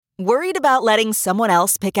Worried about letting someone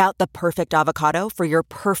else pick out the perfect avocado for your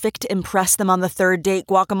perfect impress them on the third date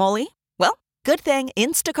guacamole? Well, good thing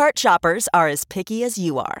Instacart shoppers are as picky as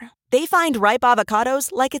you are. They find ripe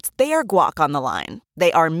avocados like it's their guac on the line.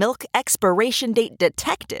 They are milk expiration date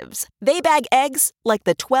detectives. They bag eggs like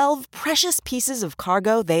the 12 precious pieces of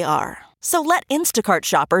cargo they are. So let Instacart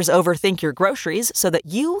shoppers overthink your groceries so that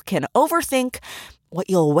you can overthink what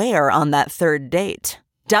you'll wear on that third date.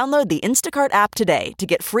 Download the Instacart app today to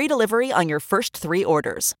get free delivery on your first 3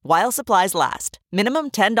 orders, while supplies last.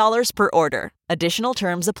 Minimum $10 per order. Additional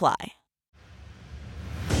terms apply.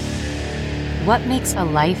 What makes a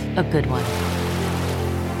life a good one?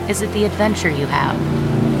 Is it the adventure you have?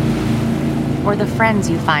 Or the friends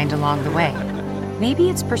you find along the way? Maybe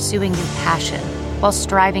it's pursuing your passion while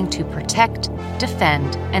striving to protect,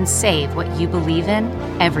 defend, and save what you believe in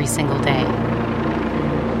every single day.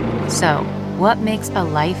 So, what makes a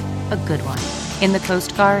life a good one? In the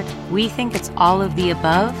Coast Guard, we think it's all of the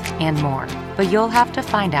above and more, but you'll have to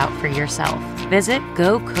find out for yourself. Visit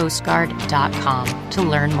gocoastguard.com to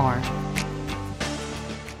learn more.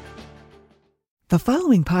 The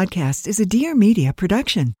following podcast is a Dear Media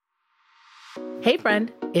production. Hey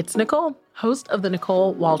friend, it's Nicole, host of the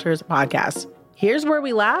Nicole Walters podcast. Here's where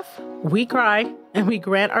we laugh, we cry, and we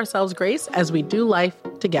grant ourselves grace as we do life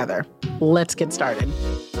together. Let's get started.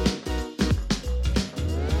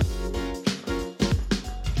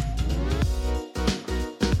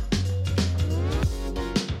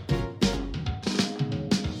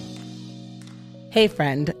 Hey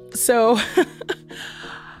friend, so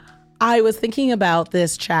I was thinking about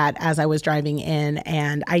this chat as I was driving in,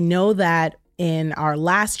 and I know that in our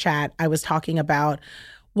last chat, I was talking about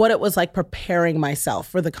what it was like preparing myself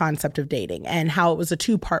for the concept of dating and how it was a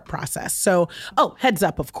 2-part process. So, heads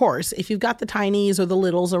up, of course, if you've got the tinies or the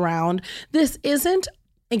littles around, this isn't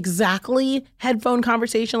exactly headphone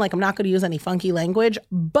conversation. Like, I'm not going to use any funky language,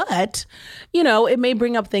 but, it may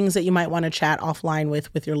bring up things that you might want to chat offline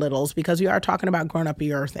with your littles, because we are talking about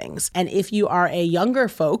grown-up-ier things. And if you are a younger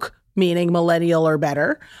folk, meaning millennial or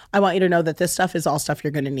better, I want you to know that this stuff is all stuff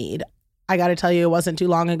you're going to need. I got to tell you, it wasn't too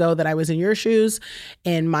long ago that I was in your shoes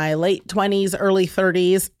in my late 20s, early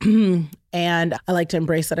 30s. And I like to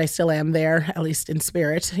embrace that I still am there, at least in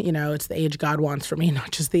spirit. It's the age God wants for me,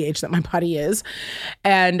 not just the age that my body is.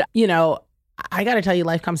 And, I got to tell you,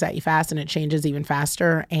 life comes at you fast and it changes even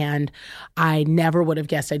faster. And I never would have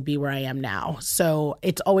guessed I'd be where I am now. So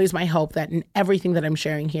it's always my hope that in everything that I'm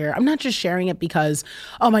sharing here, I'm not just sharing it because,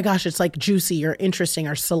 oh my gosh, it's like juicy or interesting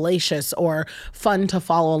or salacious or fun to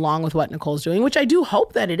follow along with what Nicole's doing, which I do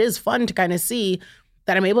hope that it is fun to kind of see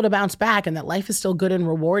that I'm able to bounce back and that life is still good and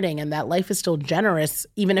rewarding and that life is still generous,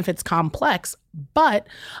 even if it's complex. But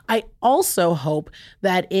I also hope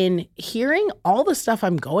that in hearing all the stuff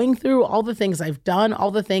I'm going through, all the things I've done, all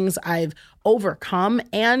the things I've overcome,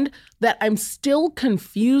 and that I'm still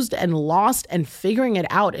confused and lost and figuring it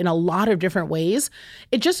out in a lot of different ways,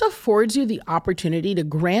 it just affords you the opportunity to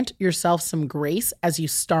grant yourself some grace as you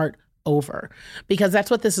start over, because that's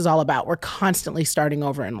what this is all about. We're constantly starting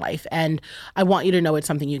over in life. And I want you to know it's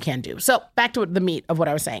something you can do. So back to the meat of what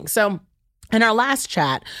I was saying. So in our last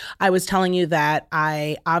chat, I was telling you that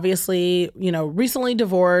I obviously, recently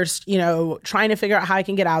divorced, trying to figure out how I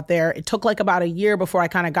can get out there. It took like about a year before I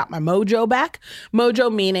kind of got my mojo back.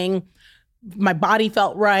 Mojo meaning my body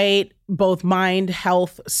felt right, both mind,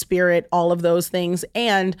 health, spirit, all of those things.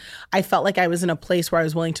 And I felt like I was in a place where I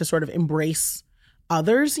was willing to sort of embrace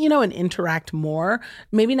others, and interact more,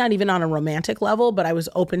 maybe not even on a romantic level, but I was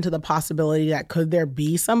open to the possibility that could there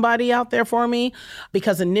be somebody out there for me?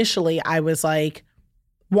 Because initially I was like,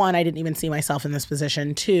 1, I didn't even see myself in this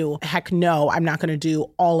position. 2, heck no, I'm not going to do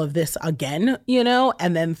all of this again,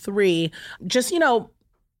 And then 3, just,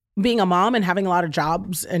 being a mom and having a lot of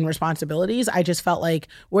jobs and responsibilities, I just felt like,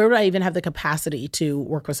 where would I even have the capacity to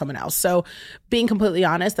work with someone else? So being completely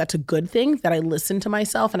honest, that's a good thing that I listened to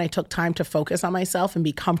myself and I took time to focus on myself and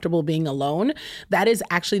be comfortable being alone. That is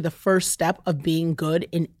actually the first step of being good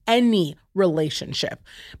in any relationship.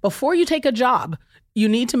 Before you take a job, you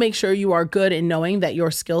need to make sure you are good in knowing that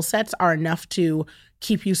your skill sets are enough to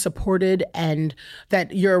keep you supported and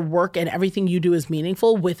that your work and everything you do is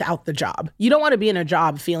meaningful without the job. You don't want to be in a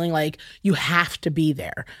job feeling like you have to be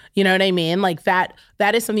there. You know what I mean? Like that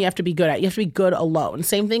is something you have to be good at. You have to be good alone.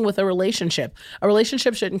 Same thing with a relationship. A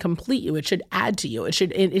relationship shouldn't complete you. It should add to you. It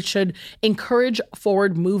should encourage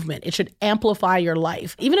forward movement. It should amplify your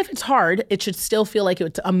life. Even if it's hard, it should still feel like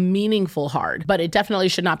it's a meaningful hard, but it definitely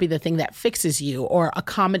should not be the thing that fixes you or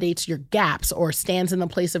accommodates your gaps or stands in the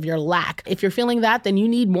place of your lack. If you're feeling that, then and you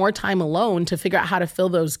need more time alone to figure out how to fill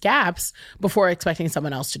those gaps before expecting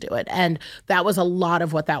someone else to do it. And that was a lot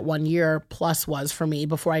of what that 1 year plus was for me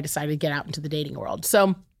before I decided to get out into the dating world.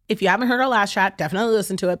 So if you haven't heard our last chat, definitely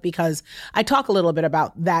listen to it, because I talk a little bit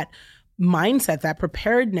about that mindset, that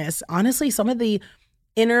preparedness, honestly, some of the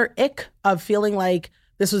inner ick of feeling like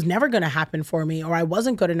this was never going to happen for me, or I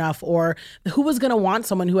wasn't good enough, or who was going to want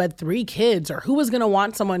someone who had 3 kids, or who was going to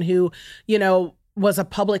want someone who, was a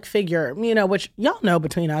public figure, which y'all know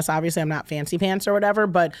between us, obviously I'm not fancy pants or whatever,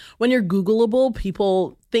 but when you're Googleable,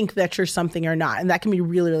 people think that you're something or not. And that can be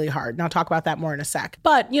really, really hard. And I'll talk about that more in a sec.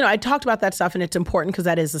 But, I talked about that stuff and it's important because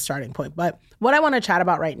that is the starting point. But what I want to chat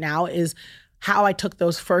about right now is how I took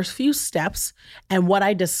those first few steps and what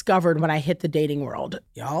I discovered when I hit the dating world.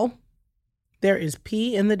 Y'all, there is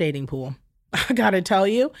pee in the dating pool. I gotta tell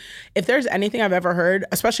you, if there's anything I've ever heard,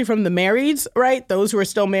 especially from the marrieds, right? Those who are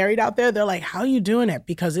still married out there, they're like, how are you doing it?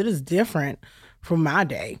 Because it is different from my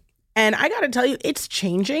day. And I gotta tell you, it's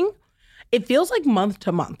changing. It feels like month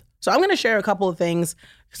to month. So I'm gonna share a couple of things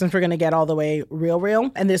since we're gonna get all the way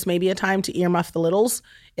real. And this may be a time to earmuff the littles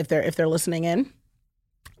if they're listening in.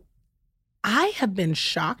 I have been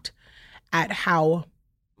shocked at how,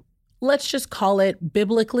 let's just call it,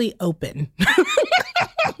 biblically open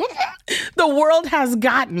the world has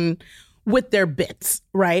gotten with their bits,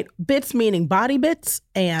 right? Bits meaning body bits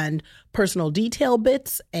and personal detail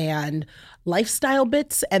bits and lifestyle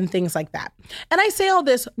bits and things like that. And I say all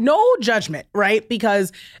this, no judgment, right?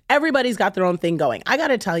 Because everybody's got their own thing going. I got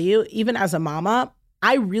to tell you, even as a mama,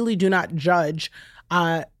 I really do not judge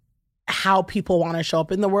how people want to show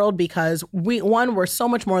up in the world, because we're so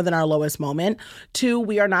much more than our lowest moment. 2,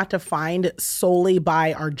 we are not defined solely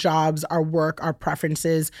by our jobs, our work, our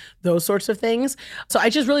preferences, those sorts of things. So I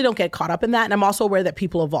just really don't get caught up in that. And I'm also aware that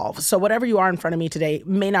people evolve. So whatever you are in front of me today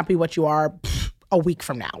may not be what you are a week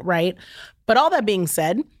from now, right? But all that being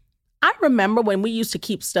said, I remember when we used to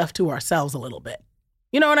keep stuff to ourselves a little bit.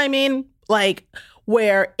 You know what I mean? Like,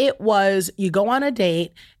 where it was, you go on a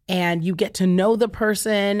date and you get to know the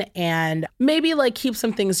person and maybe like keep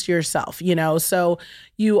some things to yourself, so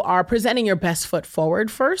you are presenting your best foot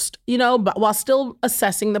forward first, but while still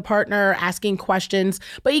assessing the partner, asking questions,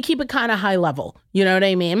 but you keep it kind of high level. You know what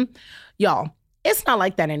I mean? Y'all, it's not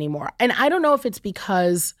like that anymore. And I don't know if it's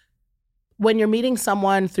because when you're meeting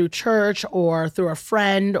someone through church or through a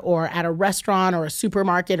friend or at a restaurant or a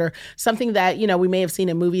supermarket or something that, we may have seen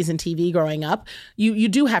in movies and TV growing up, you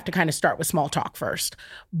do have to kind of start with small talk first.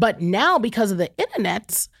 But now, because of the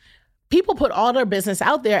internets, people put all their business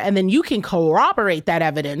out there and then you can corroborate that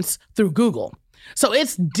evidence through Google. So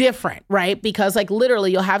it's different, right? Because like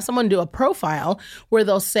literally you'll have someone do a profile where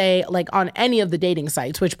they'll say like on any of the dating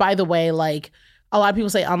sites, which by the way, like, a lot of people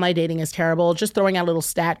say online dating is terrible. Just throwing out a little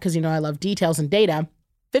stat, because I love details and data.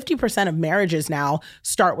 50% of marriages now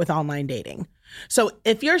start with online dating. So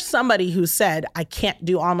if you're somebody who said, I can't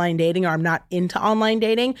do online dating or I'm not into online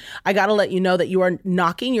dating, I got to let you know that you are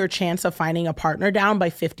knocking your chance of finding a partner down by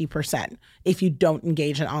 50% if you don't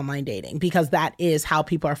engage in online dating, because that is how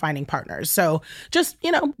people are finding partners. So just,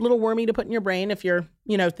 little wormy to put in your brain if you're,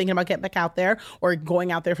 thinking about getting back out there or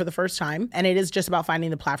going out there for the first time. And it is just about finding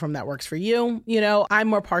the platform that works for you. I'm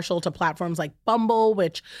more partial to platforms like Bumble,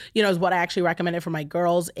 which, is what I actually recommended for my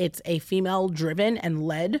girls. It's a female driven and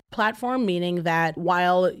led platform, meaning that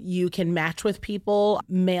while you can match with people,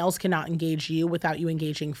 males cannot engage you without you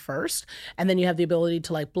engaging first. And then you have the ability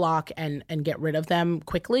to like block and get rid of them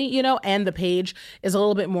quickly, and the page is a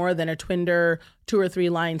little bit more than a Twinder 2 or 3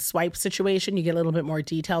 line swipe situation. You get a little bit more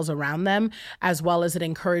details around them, as well as it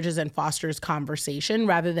encourages and fosters conversation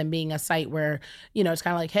rather than being a site where, it's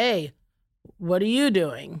kind of like, hey, what are you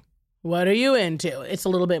doing? What are you into? It's a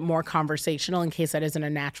little bit more conversational in case that isn't a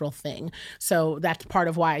natural thing. So that's part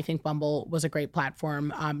of why I think Bumble was a great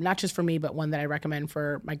platform, not just for me, but one that I recommend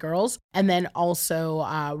for my girls. And then also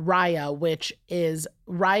Raya,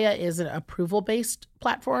 Raya is an approval-based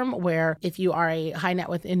platform where if you are a high net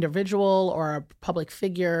worth individual or a public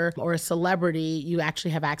figure or a celebrity, you actually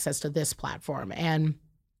have access to this platform. And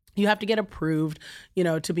you have to get approved,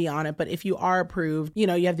 to be on it. But if you are approved, you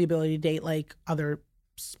have the ability to date like other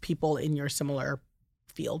people in your similar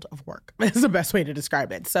field of work is the best way to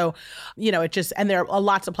describe it. So, and there are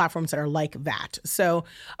lots of platforms that are like that. So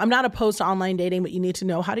I'm not opposed to online dating, but you need to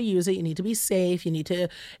know how to use it. You need to be safe. You need to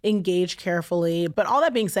engage carefully. But all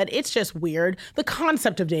that being said, it's just weird. The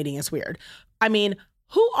concept of dating is weird. I mean,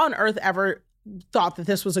 who on earth ever thought that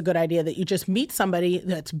this was a good idea, that you just meet somebody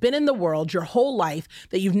that's been in the world your whole life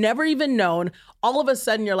that you've never even known. All of a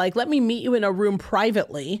sudden you're like, let me meet you in a room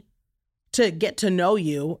privately to get to know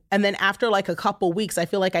you. And then after like a couple weeks, I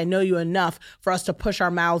feel like I know you enough for us to push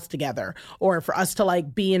our mouths together or for us to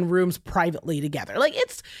like be in rooms privately together. Like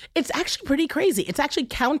it's actually pretty crazy. It's actually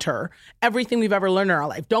counter everything we've ever learned in our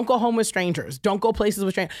life. Don't go home with strangers. Don't go places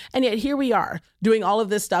with strangers. And yet here we are doing all of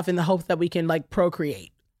this stuff in the hope that we can like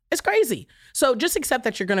procreate. It's crazy. So just accept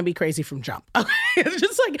that you're going to be crazy from jump. It's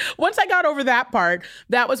just like, once I got over that part,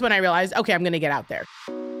 that was when I realized, okay, I'm going to get out there.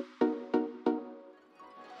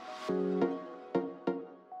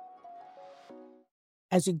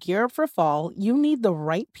 As you gear up for fall, you need the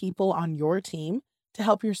right people on your team to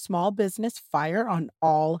help your small business fire on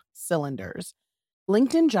all cylinders.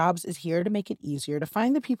 LinkedIn Jobs is here to make it easier to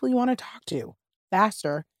find the people you want to talk to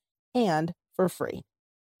faster and for free.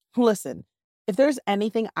 Listen, if there's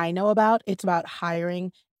anything I know about, it's about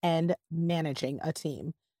hiring and managing a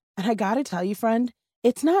team. And I gotta tell you, friend,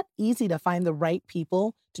 it's not easy to find the right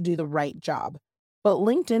people to do the right job, but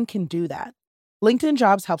LinkedIn can do that. LinkedIn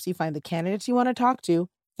Jobs helps you find the candidates you want to talk to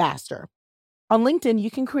faster. On LinkedIn, you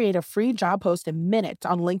can create a free job post in minutes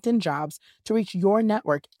on LinkedIn Jobs to reach your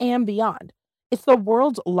network and beyond. It's the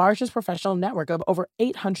world's largest professional network of over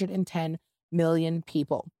 810 million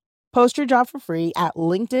people. Post your job for free at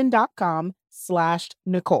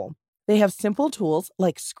linkedin.com/Nicole. They have simple tools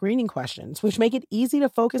like screening questions, which make it easy to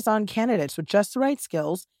focus on candidates with just the right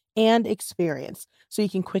skills and experience, so you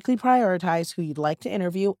can quickly prioritize who you'd like to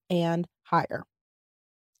interview and hire.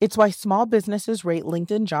 It's why small businesses rate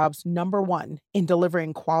LinkedIn Jobs #1 in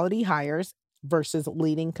delivering quality hires versus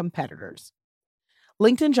leading competitors.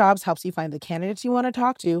 LinkedIn Jobs helps you find the candidates you want to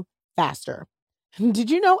talk to faster. Did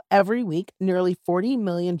you know every week, nearly 40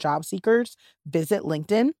 million job seekers visit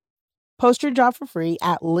LinkedIn? Post your job for free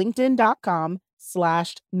at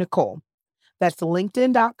linkedin.com/Nicole. That's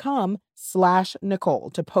linkedin.com/Nicole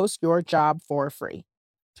to post your job for free.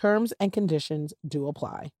 Terms and conditions do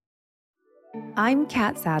apply. I'm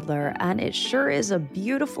Kat Sadler, and it sure is a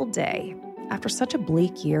beautiful day. After such a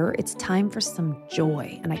bleak year, it's time for some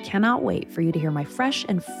joy, and I cannot wait for you to hear my fresh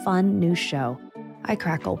and fun new show. I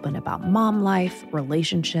crack open about mom life,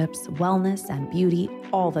 relationships, wellness, and beauty,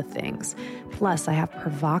 all the things. Plus, I have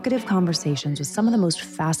provocative conversations with some of the most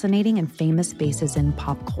fascinating and famous faces in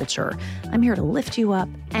pop culture. I'm here to lift you up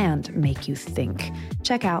and make you think.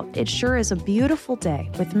 Check out It Sure Is a Beautiful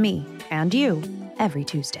Day with me and you every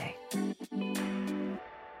Tuesday.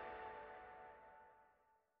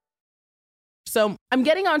 So I'm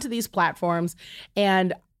getting onto these platforms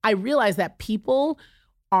and I realize that people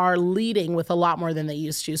are leading with a lot more than they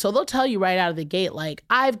used to. So they'll tell you right out of the gate, like,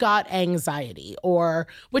 I've got anxiety, or,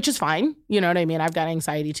 which is fine. You know what I mean? I've got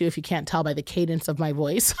anxiety too, if you can't tell by the cadence of my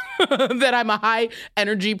voice, that I'm a high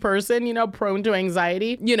energy person, you know, prone to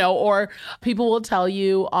anxiety, you know, or people will tell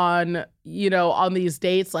you on, you know, on these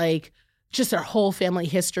dates, like, just their whole family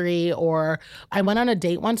history. Or I went on a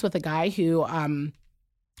date once with a guy who,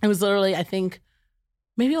 it was literally, I think,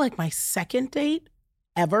 maybe like my second date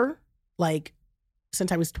ever, like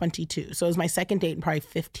since I was 22. So it was my second date in probably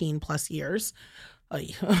 15 plus years.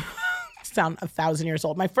 Sound 1,000 years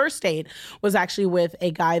old. My first date was actually with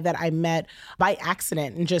a guy that I met by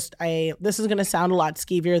accident, and just this is going to sound a lot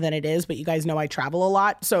skeevier than it is, but you guys know I travel a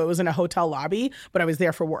lot. So it was in a hotel lobby, but I was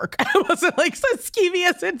there for work. It wasn't like so skeevy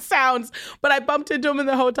as it sounds, but I bumped into him in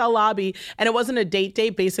the hotel lobby, and it wasn't a date.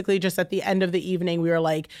 Basically just at the end of the evening, we were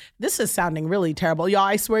like, this is sounding really terrible. Y'all,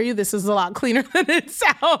 I swear you, this is a lot cleaner than it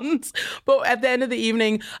sounds. But at the end of the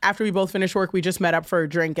evening, after we both finished work, we just met up for a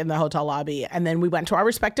drink in the hotel lobby, and then we went to our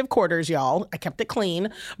respective quarters, y'all. I kept it clean,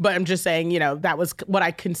 but I'm just saying, you know, that was what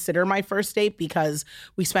I consider my first date because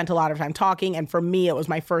we spent a lot of time talking. And for me, it was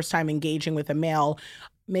my first time engaging with a male,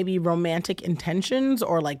 maybe romantic intentions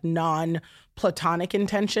or like non-platonic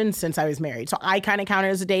intentions since I was married. So I kind of counted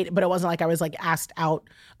as a date, but it wasn't like I was like asked out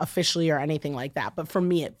officially or anything like that. But for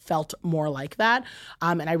me, it felt more like that.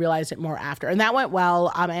 And I realized it more after. And that went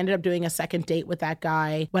well. I ended up doing a second date with that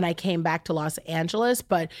guy when I came back to Los Angeles,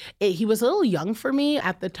 but he was a little young for me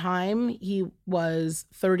at the time. He was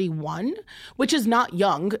 31, which is not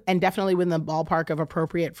young and definitely within the ballpark of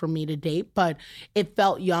appropriate for me to date, but it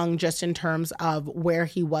felt young just in terms of where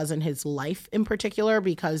he was in his life in particular,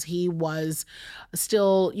 because he was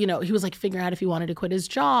still, you know, he was like figuring out if he wanted to quit his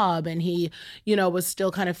job, and he, you know, was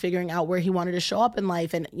still kind of figuring out where he wanted to show up in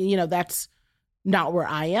life. And, you know, that's not where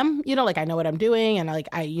I am, you know, like I know what I'm doing, and like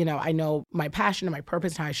I know my passion and my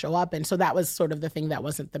purpose and how I show up. And so that was sort of the thing that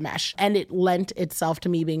wasn't the mesh. And it lent itself to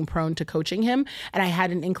me being prone to coaching him. And I had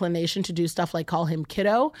an inclination to do stuff like call him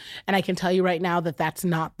kiddo. And I can tell you right now that that's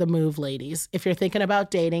not the move, ladies. If you're thinking about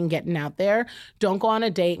dating, getting out there, don't go on a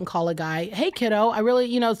date and call a guy, hey kiddo, I really,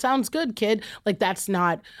 you know, sounds good, kid. Like that's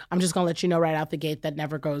not, I'm just gonna let you know right out the gate that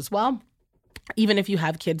never goes well. even if you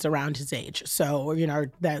have kids around his age. So,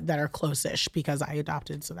 that are close-ish, because I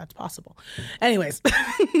adopted, so that's possible. Anyways,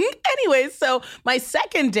 so my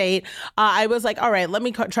second date, I was like, all right, let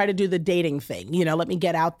me try to do the dating thing. Let me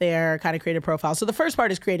get out there, kind of create a profile. So the first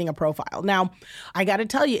part is creating a profile. Now, I got to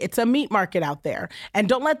tell you, it's a meat market out there. And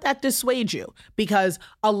don't let that dissuade you, because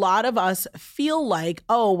a lot of us feel like,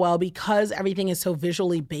 oh, well, because everything is so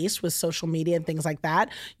visually based with social media and things like that,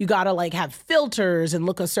 you got to like have filters and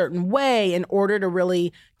look a certain way in order to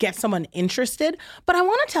really get someone interested. But I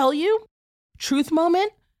want to tell you, truth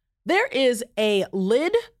moment, there is a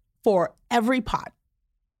lid for every pot,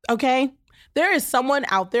 okay? There is someone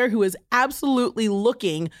out there who is absolutely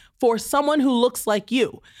looking for someone who looks like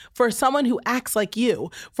you, for someone who acts like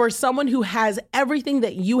you, for someone who has everything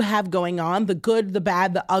that you have going on, the good, the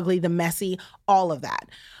bad, the ugly, the messy, all of that.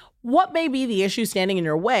 What may be the issue standing in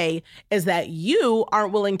your way is that you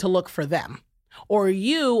aren't willing to look for them, or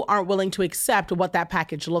you aren't willing to accept what that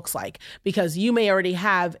package looks like, because you may already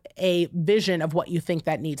have a vision of what you think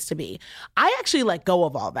that needs to be. I actually let go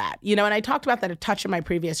of all that, and I talked about that a touch in my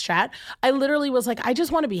previous chat. I literally was like, I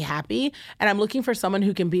just want to be happy, and I'm looking for someone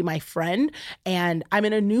who can be my friend, and I'm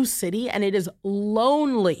in a new city, and it is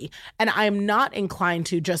lonely, and I'm not inclined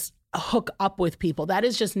to just hook up with people. That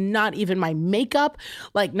is just not even my makeup,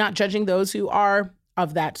 like not judging those who are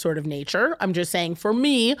of that sort of nature. I'm just saying, for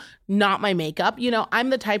me, not my makeup. I'm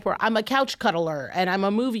the type where I'm a couch cuddler, and I'm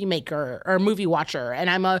a movie maker or movie watcher, and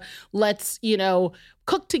I'm let's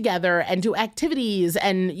cook together and do activities,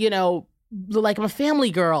 and like I'm a family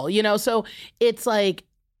girl, so it's like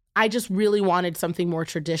I just really wanted something more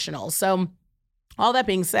traditional. So all that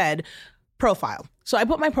being said, profile. So I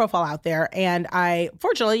put my profile out there, and I,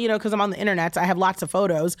 fortunately, because I'm on the internet, so I have lots of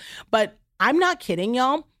photos, but I'm not kidding,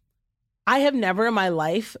 y'all. I have never in my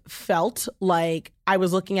life felt like I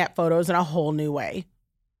was looking at photos in a whole new way.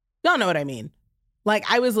 Y'all know what I mean? Like,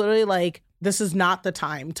 I was literally like, this is not the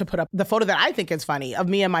time to put up the photo that I think is funny of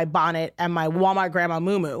me in my bonnet and my Walmart grandma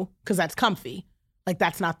muumuu, because that's comfy. Like,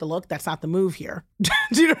 that's not the look. That's not the move here.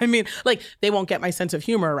 Do you know what I mean? Like, they won't get my sense of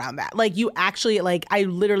humor around that. Like, you actually, like, I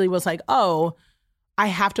literally was like, oh, I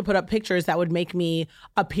have to put up pictures that would make me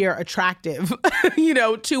appear attractive,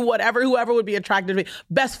 to whoever would be attracted to me.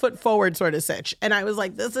 Best foot forward sort of sitch. And I was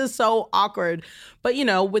like, this is so awkward. But,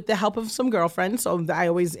 with the help of some girlfriends, so I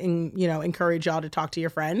always, encourage y'all to talk to your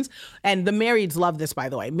friends. And the marrieds love this, by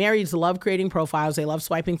the way. Marrieds love creating profiles. They love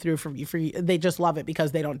swiping through for you. They just love it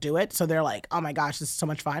because they don't do it. So they're like, oh my gosh, this is so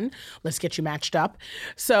much fun. Let's get you matched up.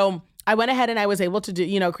 So I went ahead and I was able to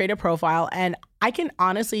do, create a profile. And I can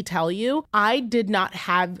honestly tell you, I did not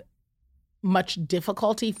have much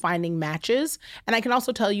difficulty finding matches. And I can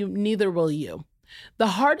also tell you, neither will you. The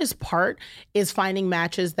hardest part is finding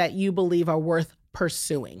matches that you believe are worth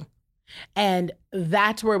pursuing. And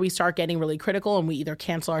that's where we start getting really critical, and we either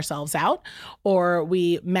cancel ourselves out or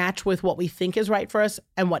we match with what we think is right for us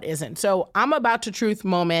and what isn't. So I'm about to truth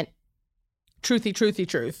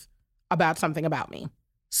about something about me.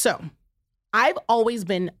 So I've always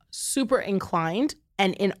been super inclined,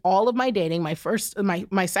 and in all of my dating, my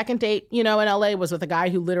second date, in LA was with a guy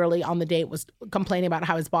who literally on the date was complaining about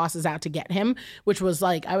how his boss is out to get him, which was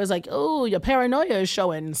like, I was like, oh, your paranoia is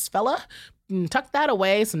showing, fella. Tuck that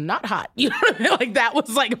away. It's not hot. You know what I mean? Like, that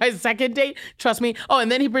was like my second date. Trust me. Oh,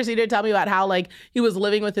 and then he proceeded to tell me about how like he was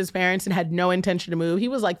living with his parents and had no intention to move. He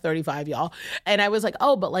was like 35, y'all. And I was like,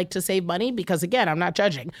 oh, but like to save money? Because again, I'm not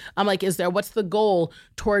judging. I'm like, what's the goal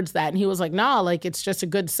towards that? And he was like, nah, like it's just a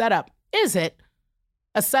good setup. Is it?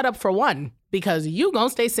 A setup for one, because you gonna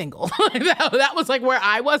stay single. That was like where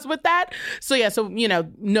I was with that. So yeah,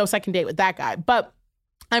 no second date with that guy. But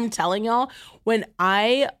I'm telling y'all, when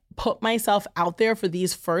I put myself out there for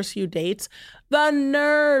these first few dates, the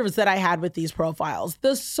nerves that I had with these profiles,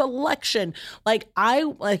 the selection, and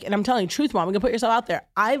I'm telling you, truth mom, you can put yourself out there.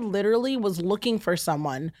 I literally was looking for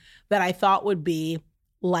someone that I thought would be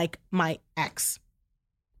like my ex.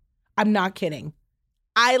 I'm not kidding.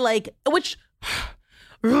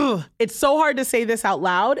 It's so hard to say this out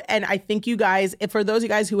loud. And I think you guys, for those of you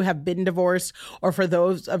guys who have been divorced, or for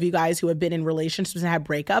those of you guys who have been in relationships and have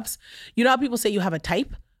breakups, you know how people say you have a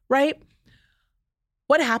type, right?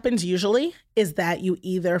 What happens usually is that you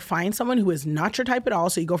either find someone who is not your type at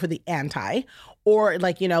all, so you go for the anti, or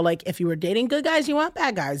like if you were dating good guys, you want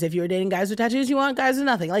bad guys. If you were dating guys with tattoos, you want guys with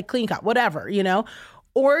nothing, like clean cut, whatever,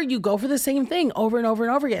 or you go for the same thing over and over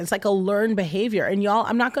and over again. It's like a learned behavior. And y'all,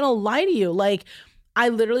 I'm not going to lie to you. Like, I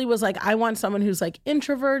literally was like, I want someone who's like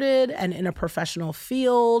introverted and in a professional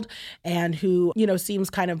field and who, seems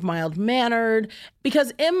kind of mild-mannered.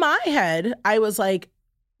 Because in my head, I was like,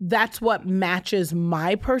 that's what matches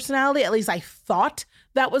my personality. At least I thought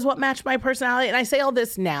that was what matched my personality. And I say all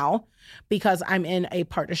this now because I'm in a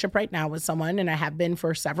partnership right now with someone, and I have been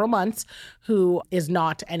for several months, who is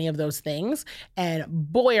not any of those things. And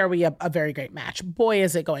boy, are we a very great match. Boy,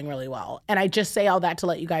 is it going really well. And I just say all that to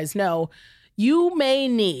let you guys know, you may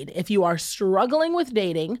need, if you are struggling with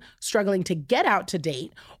dating, struggling to get out to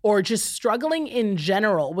date, or just struggling in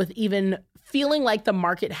general with even feeling like the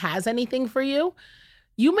market has anything for you,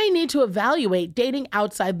 you may need to evaluate dating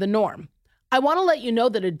outside the norm. I want to let you know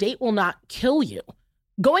that a date will not kill you.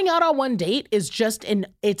 Going out on one date is just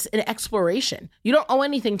it's an exploration. You don't owe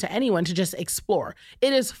anything to anyone to just explore.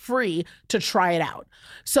 It is free to try it out.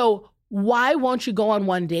 So why won't you go on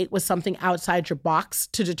one date with something outside your box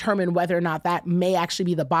to determine whether or not that may actually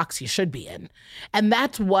be the box you should be in? And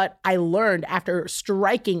that's what I learned after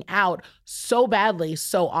striking out so badly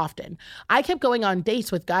so often. I kept going on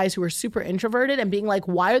dates with guys who were super introverted and being like,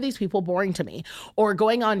 why are these people boring to me? Or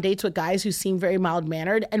going on dates with guys who seem very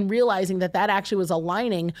mild-mannered and realizing that that actually was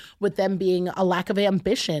aligning with them being a lack of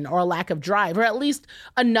ambition or a lack of drive, or at least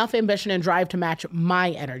enough ambition and drive to match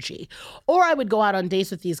my energy. Or I would go out on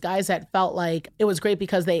dates with these guys that felt like it was great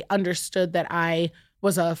because they understood that I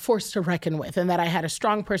was a force to reckon with and that I had a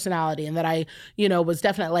strong personality and that I, was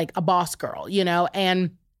definitely like a boss girl,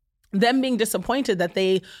 and them being disappointed that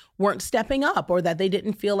they weren't stepping up, or that they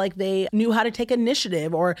didn't feel like they knew how to take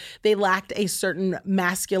initiative, or they lacked a certain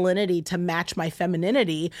masculinity to match my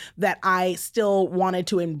femininity that I still wanted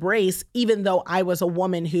to embrace, even though I was a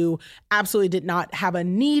woman who absolutely did not have a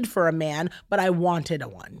need for a man, but I wanted a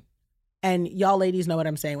one. And y'all ladies know what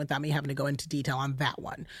I'm saying without me having to go into detail on that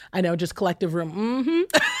one. I know, just collective room,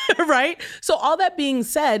 right? So all that being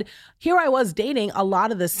said, here I was dating a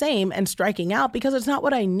lot of the same and striking out because it's not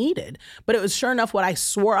what I needed. But it was sure enough what I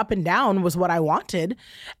swore up and down was what I wanted.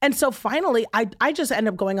 And so finally, I just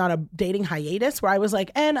ended up going on a dating hiatus where I was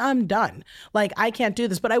like, and I'm done. Like, I can't do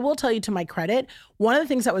this. But I will tell you, to my credit, one of the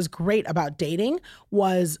things that was great about dating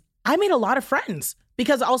was I made a lot of friends.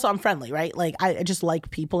 Because also I'm friendly, right? Like, I just like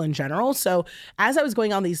people in general. So as I was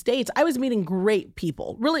going on these dates, I was meeting great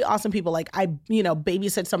people, really awesome people. Like, I,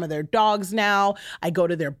 babysit some of their dogs now. I go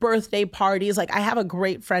to their birthday parties. Like, I have a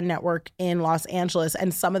great friend network in Los Angeles.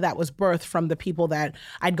 And some of that was birthed from the people that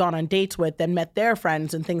I'd gone on dates with and met their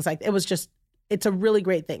friends and things like that. It was just, it's a really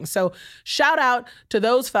great thing. So shout out to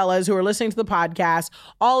those fellas who are listening to the podcast,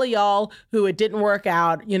 all of y'all who it didn't work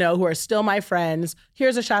out, who are still my friends.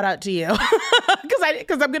 Here's a shout out to you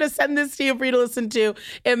because I'm going to send this to you for you to listen to.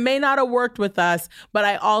 It may not have worked with us, but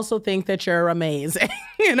I also think that you're amazing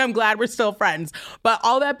and I'm glad we're still friends. But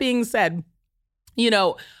all that being said,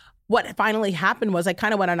 what finally happened was I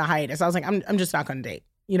kind of went on a hiatus. I was like, I'm just not going to date.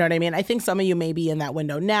 You know what I mean? I think some of you may be in that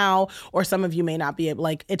window now, or some of you may not be able,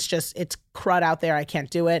 like, it's crud out there. I can't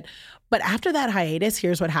do it. But after that hiatus,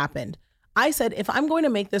 here's what happened. I said, if I'm going to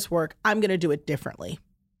make this work, I'm going to do it differently.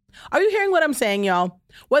 Are you hearing what I'm saying, y'all?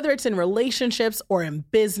 Whether it's in relationships or in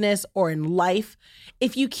business or in life,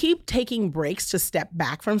 if you keep taking breaks to step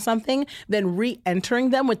back from something, then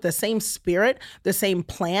re-entering them with the same spirit, the same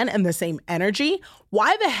plan, and the same energy,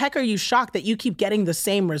 why the heck are you shocked that you keep getting the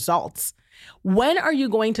same results? When are you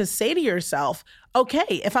going to say to yourself,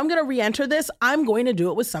 okay, if I'm going to re-enter this, I'm going to do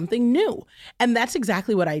it with something new? And that's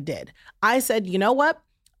exactly what I did. I said, you know what?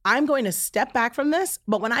 I'm going to step back from this,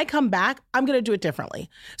 but when I come back, I'm going to do it differently.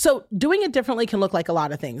 So doing it differently can look like a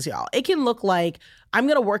lot of things, y'all. It can look like I'm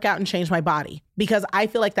going to work out and change my body because I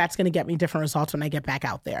feel like that's going to get me different results when I get back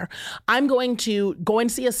out there. I'm going to go and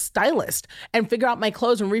see a stylist and figure out my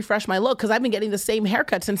clothes and refresh my look because I've been getting the same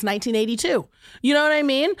haircut since 1982. You know what I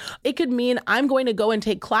mean? It could mean I'm going to go and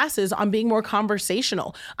take classes on being more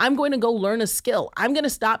conversational. I'm going to go learn a skill. I'm going to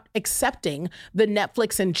stop accepting the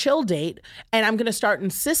Netflix and chill date, and I'm going to start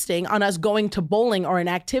insisting on us going to bowling or an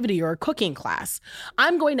activity or a cooking class.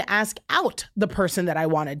 I'm going to ask out the person that I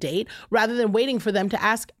want to date rather than waiting for them to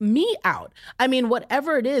ask me out. I mean,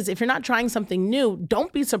 whatever it is, if you're not trying something new,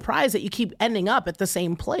 don't be surprised that you keep ending up at the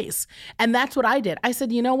same place. And that's what I did. I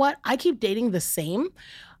said, you know what? I keep dating the same.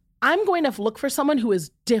 I'm going to look for someone who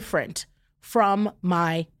is different from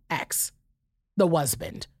my ex, the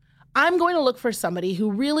husband. I'm going to look for somebody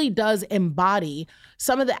who really does embody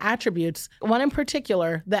some of the attributes, one in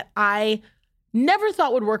particular that I never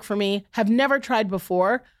thought would work for me, have never tried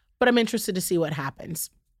before, but I'm interested to see what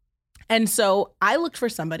happens. And so I looked for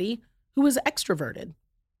somebody who was extroverted.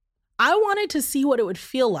 I wanted to see what it would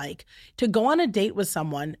feel like to go on a date with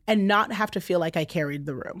someone and not have to feel like I carried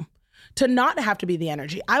the room, to not have to be the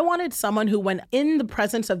energy. I wanted someone who, when in the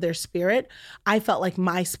presence of their spirit, I felt like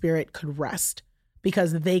my spirit could rest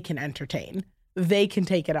because they can entertain, they can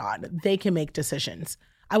take it on, they can make decisions.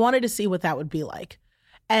 I wanted to see what that would be like.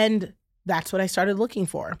 And that's what I started looking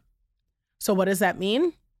for. So what does that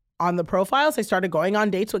mean? On the profiles, I started going on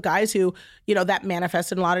dates with guys who, that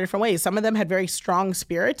manifested in a lot of different ways. Some of them had very strong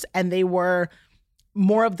spirits and they were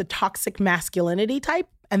more of the toxic masculinity type.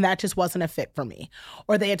 And that just wasn't a fit for me.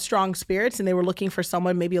 Or they had strong spirits and they were looking for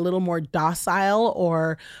someone maybe a little more docile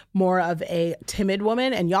or more of a timid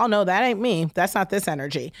woman. And y'all know that ain't me. That's not this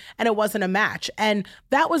energy. And it wasn't a match. And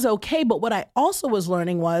that was okay. But what I also was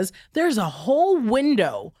learning was there's a whole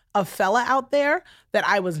window of fella out there that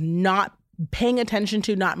I was not paying attention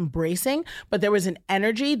to, not embracing, but there was an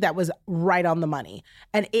energy that was right on the money.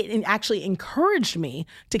 And it actually encouraged me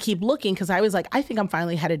to keep looking because I was like, I think I'm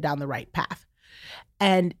finally headed down the right path.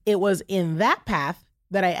 And it was in that path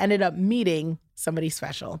that I ended up meeting somebody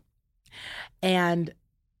special. And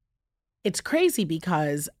it's crazy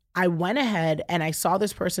because I went ahead and I saw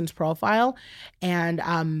this person's profile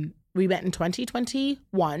and we met in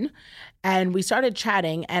 2021 and we started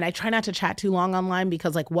chatting, and I try not to chat too long online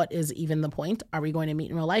because what is even the point? Are we going to meet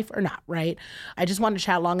in real life or not, right? I just wanted to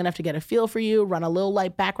chat long enough to get a feel for you, run a little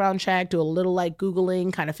light background check, do a little light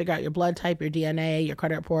Googling, kind of figure out your blood type, your DNA, your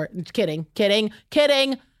credit report.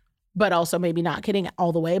 Kidding, but also maybe not kidding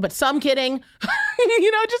all the way, but some kidding,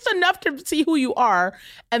 just enough to see who you are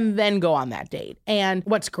and then go on that date. And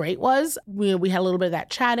what's great was we had a little bit of that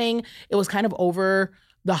chatting. It was kind of over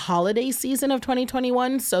the holiday season of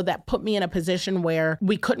 2021. So that put me in a position where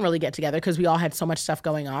we couldn't really get together because we all had so much stuff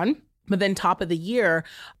going on. But then top of the year,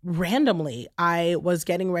 randomly, I was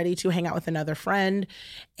getting ready to hang out with another friend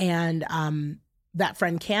and that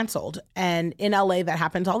friend canceled. And in LA, that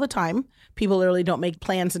happens all the time. People literally don't make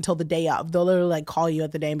plans until the day of. They'll literally call you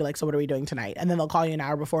at the day and be like, so what are we doing tonight? And then they'll call you an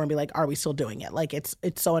hour before and be like, are we still doing it?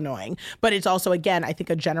 It's so annoying. But it's also, again, I think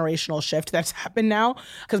a generational shift that's happened now.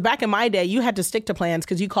 Because back in my day, you had to stick to plans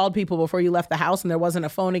because you called people before you left the house and there wasn't a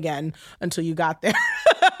phone again until you got there.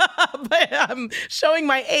 But I'm showing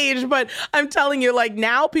my age, but I'm telling you,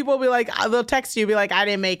 now people will be like, they'll text you, be like, I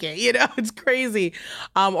didn't make it. It's crazy.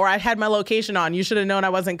 Or I had my location on. You should have known I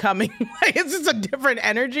wasn't coming. It's just a different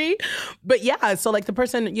energy. But yeah, so the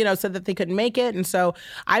person, said that they couldn't make it. And so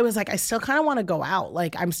I was like, I still kind of want to go out.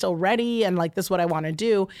 I'm still ready. And this is what I want to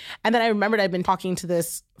do. And then I remembered I'd been talking to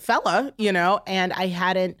this fella,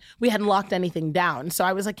 and we hadn't locked anything down. So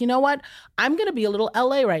I was like, you know what? I'm going to be a little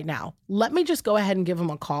LA right now. Let me just go ahead and give him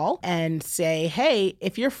a call and say, hey,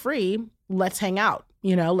 if you're free, let's hang out.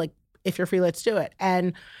 If you're free, let's do it.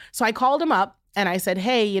 And so I called him up and I said,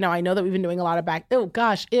 hey, I know that we've been doing a lot of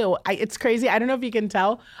it's crazy. I don't know if you can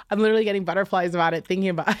tell. I'm literally getting butterflies about it, thinking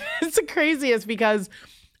about it. It's the craziest because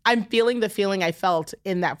I'm feeling the feeling I felt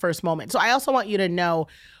in that first moment. So I also want you to know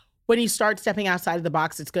when you start stepping outside of the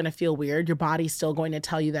box, it's going to feel weird. Your body's still going to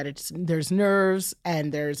tell you that there's nerves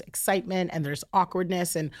and there's excitement and there's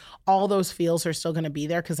awkwardness and all those feels are still going to be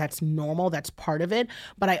there because that's normal. That's part of it.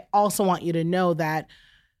 But I also want you to know that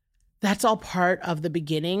that's all part of the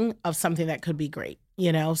beginning of something that could be great,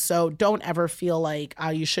 So don't ever feel like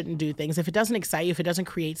you shouldn't do things. If it doesn't excite you, if it doesn't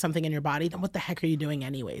create something in your body, then what the heck are you doing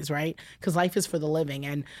anyways, right? Because life is for the living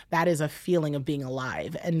and that is a feeling of being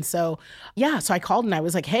alive. And so, so I called and I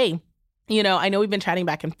was like, hey, I know we've been chatting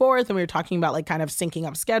back and forth and we were talking about kind of syncing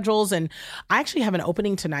up schedules. And I actually have an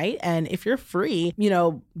opening tonight. And if you're free,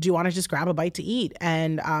 do you want to just grab a bite to eat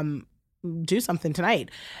and do something tonight?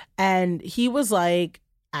 And he was like,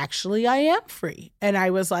 actually, I am free. And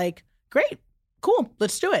I was like, great, cool,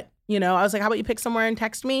 let's do it. I was like, how about you pick somewhere and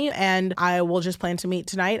text me and I will just plan to meet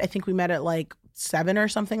tonight. I think we met at 7 or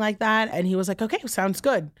something like that. And he was like, okay, sounds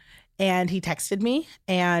good. And he texted me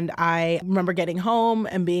and I remember getting home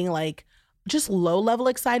and being just low level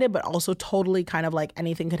excited, but also totally kind of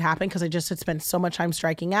anything could happen because I just had spent so much time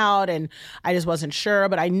striking out and I just wasn't sure.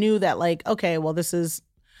 But I knew that okay, well,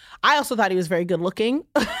 I also thought he was very good looking.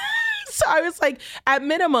 So I was like, at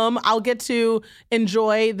minimum, I'll get to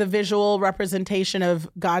enjoy the visual representation of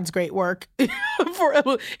God's great work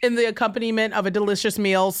in the accompaniment of a delicious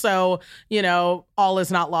meal. So, all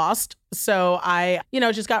is not lost. So I,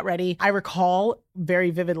 just got ready. I recall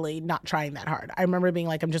very vividly not trying that hard. I remember being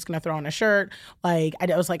like, I'm just going to throw on a shirt. I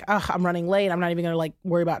was like, I'm running late. I'm not even going to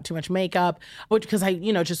worry about too much makeup, because I,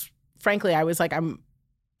 just frankly, I was like, I'm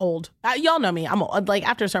old. Y'all know me. I'm old.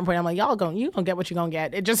 After a certain point, I'm like, you gonna get what you gonna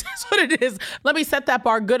get. It just is what it is. Let me set that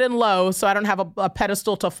bar good and low so I don't have a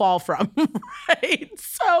pedestal to fall from. Right.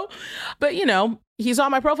 So, but he saw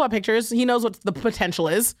my profile pictures. He knows what the potential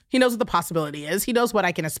is. He knows what the possibility is. He knows what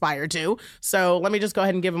I can aspire to. So let me just go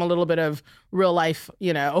ahead and give him a little bit of real life,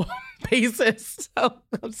 basis. So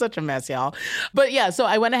I'm such a mess, y'all. But yeah, so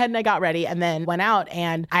I went ahead and I got ready and then went out,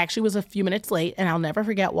 and I actually was a few minutes late, and I'll never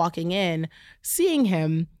forget walking in, seeing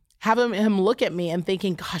him, having him look at me and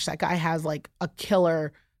thinking, gosh, that guy has like a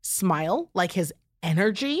killer smile. Like his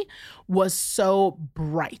energy was so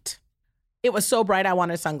bright. It was so bright, I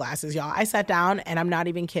wanted sunglasses, y'all. I sat down, and I'm not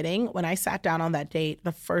even kidding. When I sat down on that date,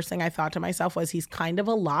 the first thing I thought to myself was, he's kind of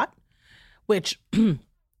a lot, which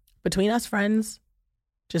between us friends,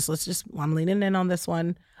 I'm leaning in on this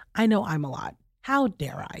one. I know I'm a lot. How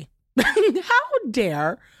dare I? How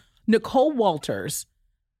dare Nicole Walters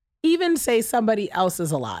even say somebody else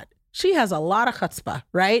is a lot? She has a lot of chutzpah,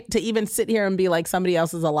 right? To even sit here and be like, somebody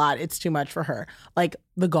else is a lot, it's too much for her. Like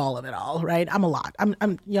the gall of it all, right? I'm a lot. I'm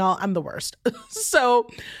the worst. So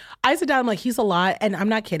I sit down, I'm like, he's a lot. And I'm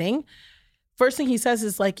not kidding. First thing he says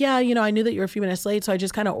is like, yeah, I knew that you were a few minutes late. So I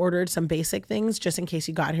just kind of ordered some basic things just in case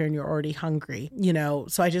you got here and you're already hungry,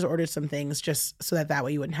 So I just ordered some things just so that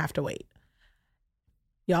way you wouldn't have to wait.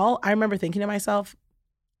 Y'all, I remember thinking to myself,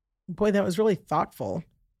 boy, that was really thoughtful.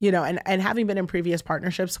 And having been in previous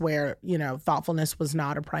partnerships where, thoughtfulness was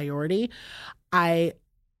not a priority, I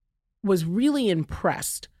was really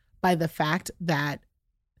impressed by the fact that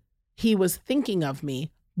he was thinking of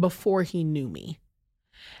me before he knew me.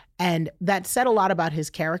 And that said a lot about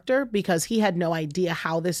his character because he had no idea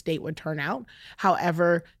how this date would turn out.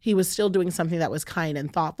 However, he was still doing something that was kind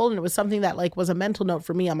and thoughtful. And it was something that was a mental note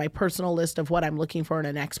for me on my personal list of what I'm looking for in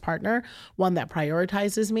an ex-partner. One that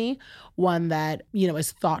prioritizes me, one that,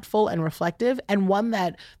 is thoughtful and reflective, and one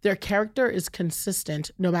that their character is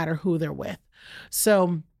consistent no matter who they're with.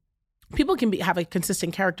 So people can have a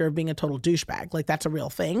consistent character of being a total douchebag. Like that's a real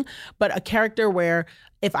thing. But a character where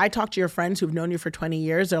if I talk to your friends who've known you for 20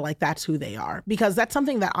 years, they're like, that's who they are. Because that's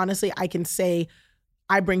something that honestly I can say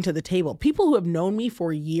I bring to the table. People who have known me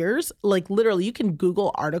for years, like literally you can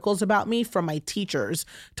Google articles about me from my teachers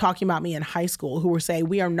talking about me in high school who were saying,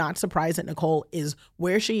 we are not surprised that Nicole is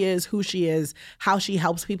where she is, who she is, how she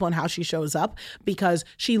helps people and how she shows up because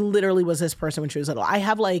she literally was this person when she was little. I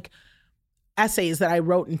have essays that I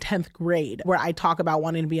wrote in 10th grade where I talk about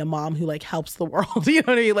wanting to be a mom who helps the world. You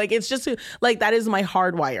know what I mean? It's just that is my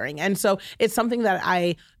hardwiring. And so it's something that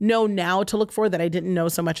I know now to look for that I didn't know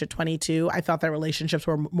so much at 22. I thought that relationships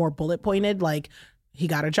were more bullet pointed. He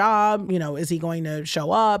got a job, is he going to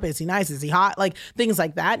show up? Is he nice? Is he hot? Things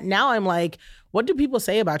like that. Now I'm like, what do people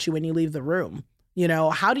say about you when you leave the room?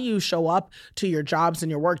 How do you show up to your jobs and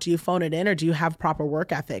your work? Do you phone it in or do you have proper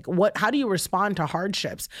work ethic? How do you respond to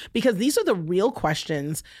hardships? Because these are the real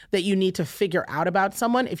questions that you need to figure out about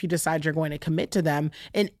someone if you decide you're going to commit to them.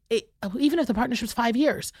 And even if the partnership's 5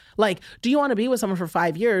 years, do you want to be with someone for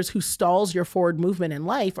 5 years who stalls your forward movement in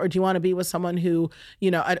life? Or do you want to be with someone who,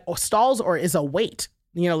 stalls or is a weight?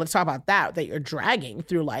 Let's talk about that you're dragging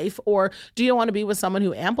through life. Or do you want to be with someone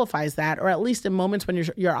who amplifies that, or at least in moments when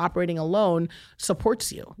you're operating alone,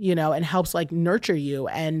 supports you, and helps nurture you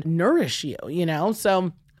and nourish you,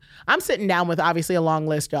 So I'm sitting down with obviously a long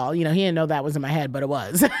list, y'all. He didn't know that was in my head, but it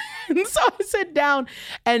was. And so I sit down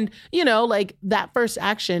and, that first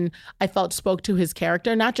action I felt spoke to his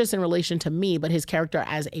character, not just in relation to me, but his character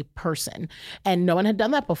as a person. And no one had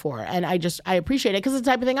done that before. And I appreciate it because it's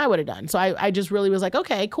the type of thing I would have done. So I just really was like,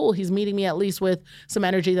 okay, cool. He's meeting me at least with some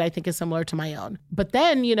energy that I think is similar to my own. But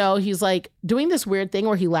then, he's doing this weird thing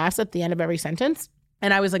where he laughs at the end of every sentence.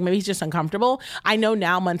 And I was like, maybe he's just uncomfortable. I know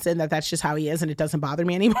now months in that's just how he is and it doesn't bother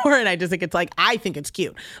me anymore. And I just think I think it's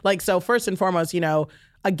cute. So first and foremost,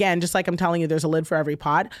 again, just like I'm telling you, there's a lid for every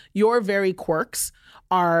pot. Your very quirks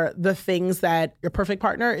are the things that your perfect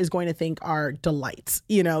partner is going to think are delights,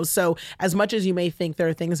 So as much as you may think there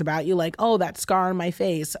are things about you oh, that scar on my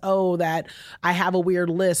face, oh, that I have a weird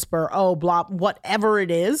lisp or, oh, blah, whatever it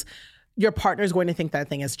is, your partner is going to think that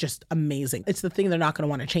thing is just amazing. It's the thing they're not going to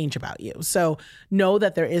want to change about you. So know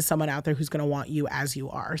that there is someone out there who's going to want you as you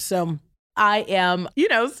are. So I am,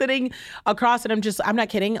 sitting across and I'm not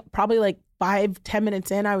kidding, probably 5-10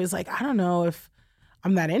 minutes in, I was like, I don't know if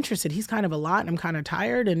I'm that interested. He's kind of a lot and I'm kind of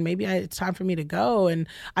tired and maybe it's time for me to go. And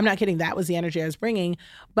I'm not kidding. That was the energy I was bringing.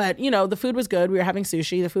 But, the food was good. We were having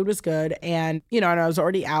sushi. The food was good. And, and I was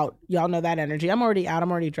already out. Y'all know that energy. I'm already out.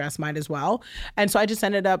 I'm already dressed. Might as well. And so I just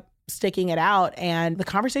ended up sticking it out and the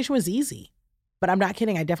conversation was easy. But I'm not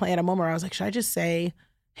kidding. I definitely had a moment where I was like, should I just say,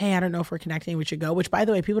 hey, I don't know if we're connecting, we should go, which by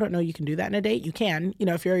the way, people don't know you can do that in a date. You can,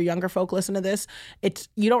 if you're a younger folk, listen to this.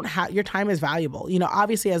 You don't have, your time is valuable.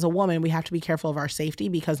 Obviously as a woman, we have to be careful of our safety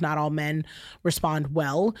because not all men respond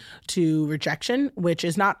well to rejection, which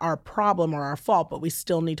is not our problem or our fault, but we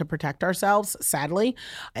still need to protect ourselves, sadly.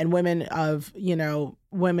 And women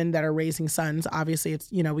women that are raising sons, obviously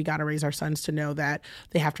it's, we got to raise our sons to know that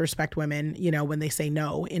they have to respect women, when they say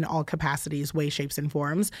no in all capacities, ways, shapes, and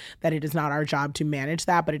forms, that it is not our job to manage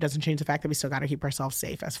that, but it doesn't change the fact that we still got to keep ourselves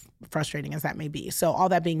safe, as frustrating as that may be. So all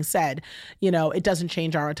that being said, it doesn't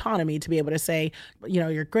change our autonomy to be able to say,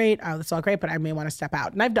 you're great, it's all great, but I may want to step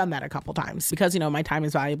out. And I've done that a couple times because, my time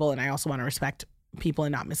is valuable and I also want to respect people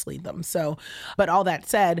and not mislead them. So, but all that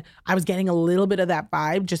said, I was getting a little bit of that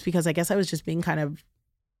vibe just because I guess I was just being kind of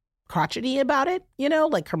crotchety about it,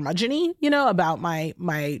 like curmudgeon-y, about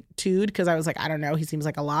my dude, because I was like, I don't know, he seems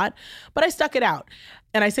like a lot, but I stuck it out.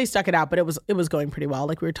 And I say stuck it out, but it was going pretty well.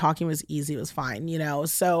 Like we were talking, it was easy, it was fine,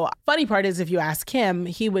 So funny part is if you ask him,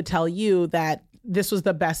 he would tell you that this was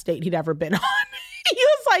the best date he'd ever been on. He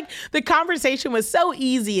was like, the conversation was so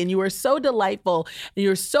easy and you were so delightful and you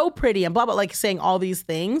were so pretty and blah, blah, like saying all these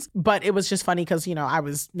things. But it was just funny because, I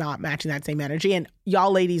was not matching that same energy. And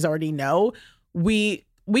y'all ladies already know we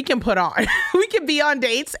can put on, we can be on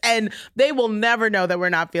dates and they will never know that we're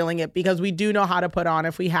not feeling it because we do know how to put on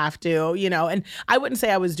if we have to, and I wouldn't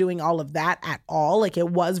say I was doing all of that at all. Like it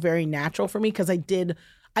was very natural for me because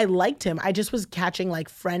I liked him. I just was catching like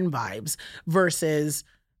friend vibes versus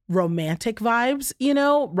romantic vibes,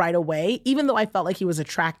 right away, even though I felt like he was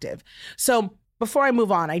attractive. So before I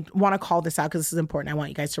move on, I want to call this out because this is important. I want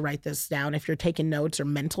you guys to write this down if you're taking notes or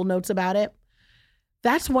mental notes about it.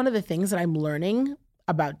 That's one of the things that I'm learning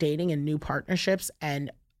about dating and new partnerships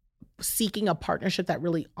and seeking a partnership that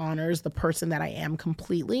really honors the person that I am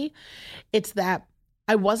completely. It's that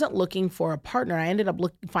I wasn't looking for a partner. I ended up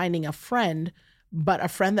finding a friend, but a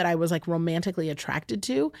friend that I was like romantically attracted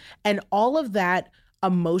to. And all of that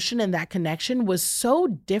emotion and that connection was so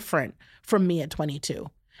different from me at 22.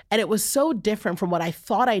 And it was so different from what I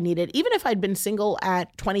thought I needed. Even if I'd been single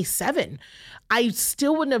at 27, I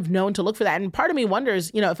still wouldn't have known to look for that. And part of me wonders,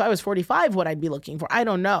 if I was 45, what I'd be looking for. I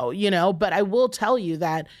don't know, but I will tell you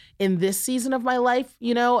that in this season of my life,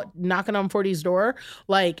 knocking on 40's door,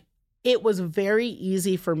 like it was very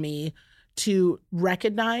easy for me to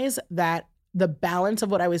recognize that the balance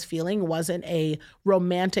of what I was feeling wasn't a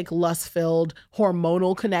romantic, lust-filled,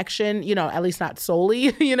 hormonal connection, at least not solely,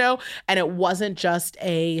 and it wasn't just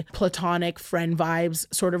a platonic friend vibes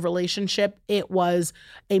sort of relationship. It was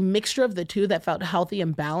a mixture of the two that felt healthy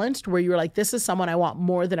and balanced, where you were like, this is someone I want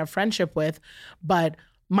more than a friendship with, but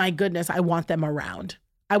my goodness, I want them around.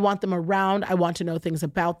 I want them around. I want to know things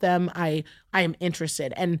about them. I am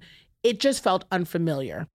interested. And it just felt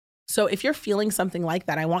unfamiliar. So if you're feeling something like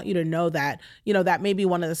that, I want you to know that, that may be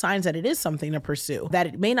one of the signs that it is something to pursue, that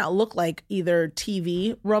it may not look like either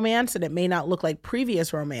TV romance and it may not look like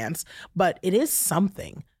previous romance, but it is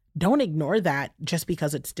something. Don't ignore that just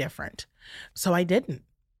because it's different. So I didn't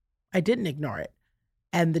ignore it.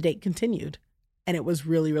 And the date continued and it was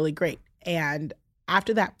really, really great. And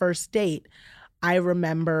after that first date, I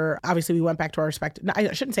remember, obviously we went back to our respective,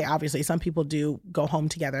 I shouldn't say obviously, some people do go home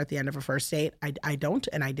together at the end of a first date. I don't,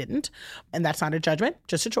 and I didn't. And that's not a judgment,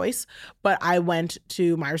 just a choice. But I went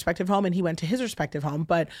to my respective home and he went to his respective home.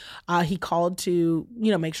 But he called to,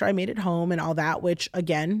 make sure I made it home and all that, which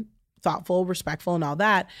again, thoughtful, respectful and all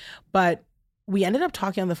that. But we ended up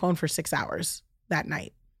talking on the phone for 6 hours that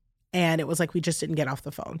night. And it was like, we just didn't get off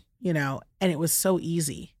the phone, and it was so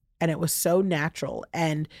easy. And it was so natural.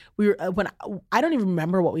 And I don't even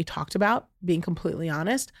remember what we talked about, being completely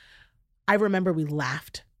honest. I remember we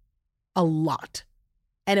laughed a lot.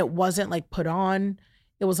 And it wasn't like put on.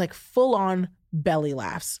 It was like full on belly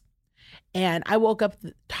laughs. And I woke up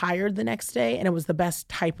tired the next day, and it was the best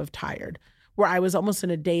type of tired, where I was almost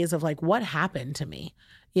in a daze of like, what happened to me?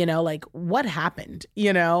 Like what happened,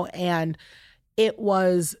 and it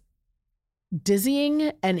was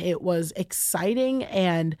dizzying and it was exciting.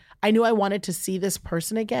 And I knew I wanted to see this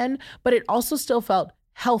person again, but it also still felt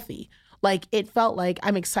healthy. Like it felt like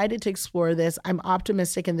I'm excited to explore this. I'm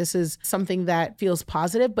optimistic and this is something that feels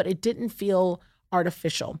positive, but it didn't feel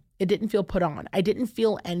artificial. It didn't feel put on. I didn't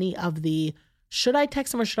feel any of the, should I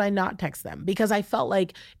text them or should I not text them? Because I felt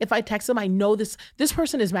like if I text them, I know this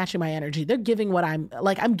person is matching my energy. They're giving what I'm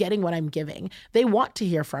getting what I'm giving. They want to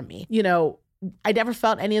hear from me. I never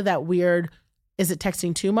felt any of that weird, is it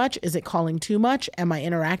texting too much? Is it calling too much? Am I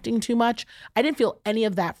interacting too much? I didn't feel any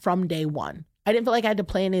of that from day one. I didn't feel like I had to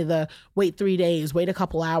play any of the wait 3 days, wait a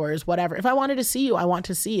couple hours, whatever. If I wanted to see you, I want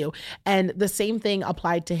to see you. And the same thing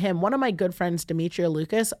applied to him. One of my good friends, Demetria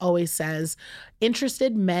Lucas, always says,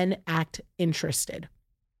 interested men act interested.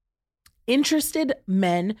 Interested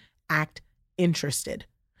men act interested.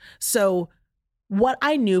 So what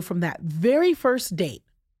I knew from that very first date,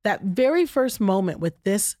 that very first moment with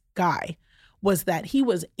this guy, was that he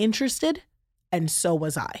was interested and so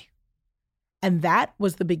was I. And that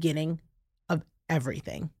was the beginning of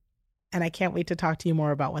everything. And I can't wait to talk to you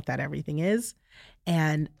more about what that everything is.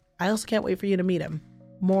 And I also can't wait for you to meet him.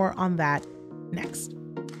 More on that next.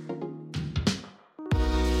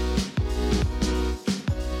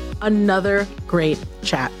 Another great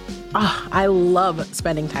chat. I love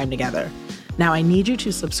spending time together. Now I need you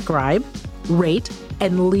to subscribe, rate,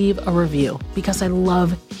 and leave a review because I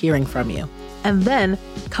love hearing from you. And then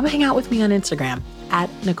come hang out with me on Instagram at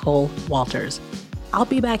Nicole Walters. I'll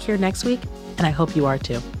be back here next week, and I hope you are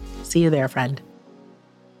too. See you there, friend.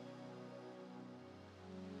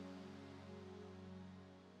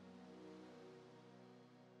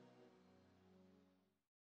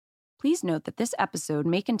 Please note that this episode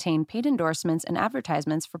may contain paid endorsements and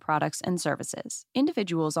advertisements for products and services.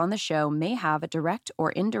 Individuals on the show may have a direct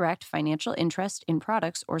or indirect financial interest in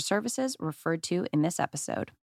products or services referred to in this episode.